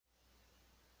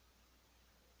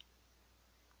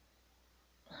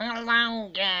Hello,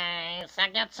 guys. I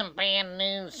got some bad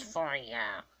news for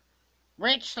ya.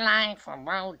 Rich Life on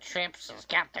Road Trips has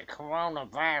got the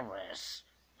coronavirus.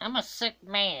 I'm a sick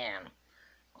man.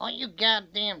 All you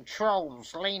goddamn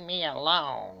trolls, leave me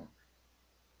alone.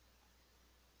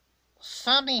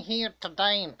 Sunny here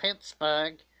today in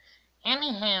Pittsburgh.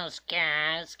 Anyhows,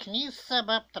 guys, can you sub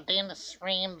up to Dennis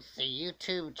Ramsay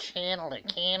YouTube channel in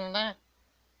Canada?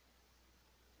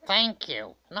 Thank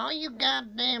you. And all you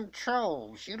goddamn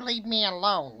trolls, you leave me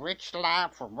alone. Rich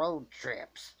Life for Road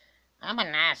Trips. I'm a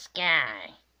nice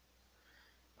guy.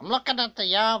 I'm looking at the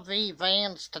RV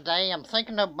vans today. I'm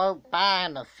thinking about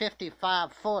buying a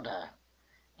 55-footer.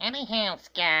 Anyhow,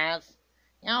 guys,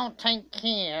 y'all take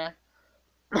care.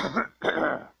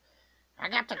 I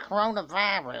got the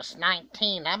coronavirus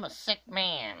 19. I'm a sick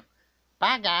man.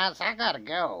 Bye, guys. I gotta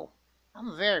go. I'm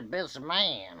a very busy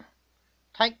man.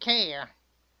 Take care.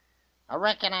 I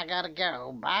reckon I gotta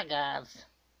go. Bye, guys.